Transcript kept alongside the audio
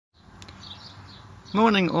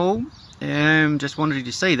Morning all. Just wanted you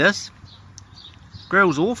to see this.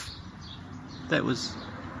 Grill's off. That was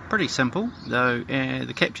pretty simple, though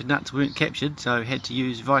the captured nuts weren't captured, so I had to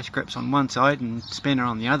use vice grips on one side and spanner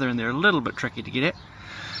on the other, and they're a little bit tricky to get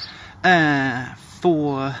at.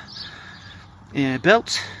 For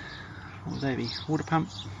belts, what would they be? Water pump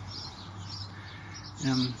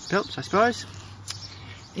belts, I suppose,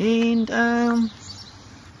 and a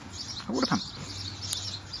water pump.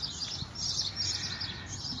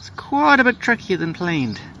 Quite a bit trickier than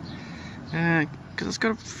planned, because it's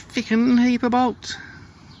got a freaking heap of bolts,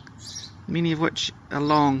 many of which are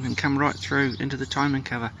long and come right through into the timing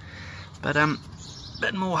cover, but a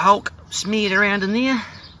bit more Hulk smeared around in there,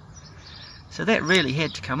 so that really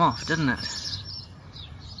had to come off, didn't it?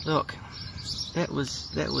 Look, that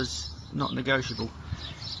was not negotiable.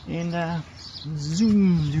 And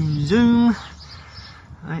zoom,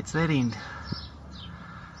 that's that end.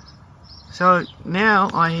 So now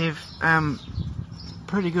I have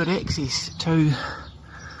pretty good access to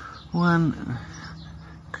one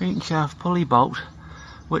crankshaft pulley bolt,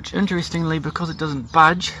 which interestingly, because it doesn't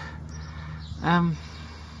budge,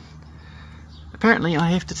 apparently I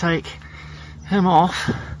have to take him off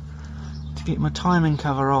to get my timing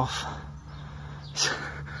cover off.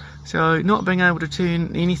 So not being able to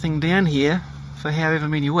turn anything down here for however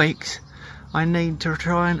many weeks, I need to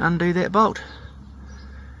try and undo that bolt.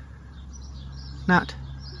 Nut.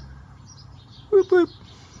 Whoop whoop.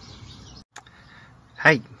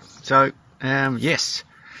 Hey, so yes,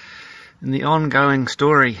 in the ongoing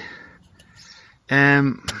story,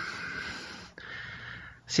 said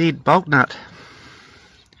bolt nut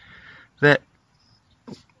that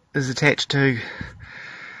is attached to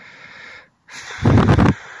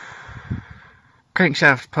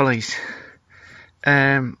crankshaft pulleys.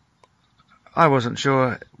 I wasn't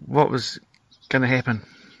sure what was going to happen.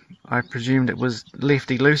 I presumed it was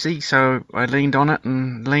lefty loosey, so I leaned on it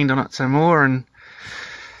and leaned on it some more, and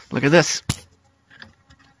look at this.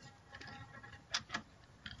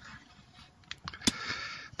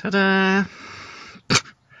 Ta-da!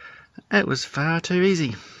 It was far too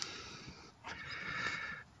easy.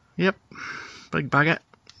 Yep, big bugger.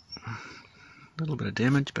 A little bit of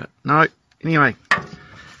damage, but no. Anyway,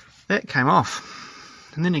 that came off,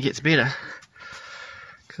 and then it gets better,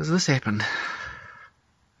 because this happened.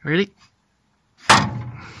 Ready?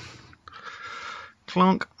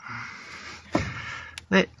 Clonk.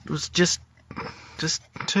 That was just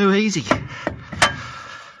too easy.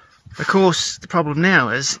 Of course, the problem now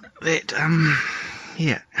is that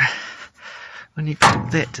yeah, when you put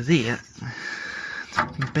that to there,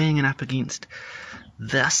 it's banging up against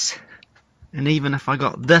this, and even if I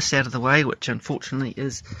got this out of the way, which unfortunately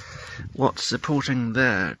is what's supporting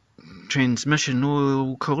the transmission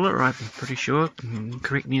oil cooler, I'm pretty sure,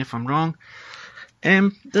 correct me if I'm wrong,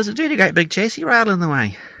 there's a dirty great big chassis rail in the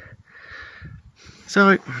way.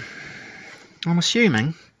 So I'm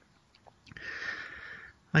assuming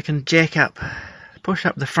I can push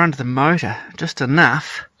up the front of the motor just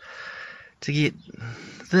enough to get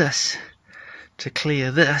this to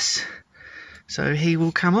clear this, so he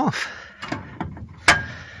will come off.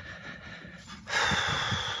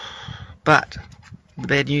 But the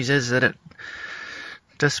bad news is that it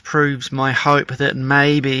disproves my hope that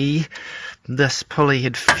maybe this pulley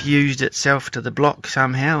had fused itself to the block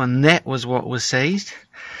somehow, and that was what was seized.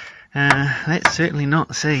 That's certainly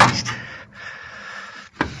not seized.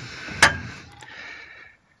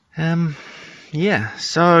 Yeah,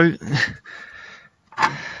 so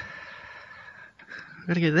I've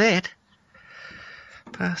got to get that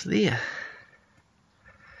past there.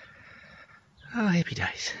 Oh, happy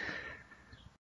days.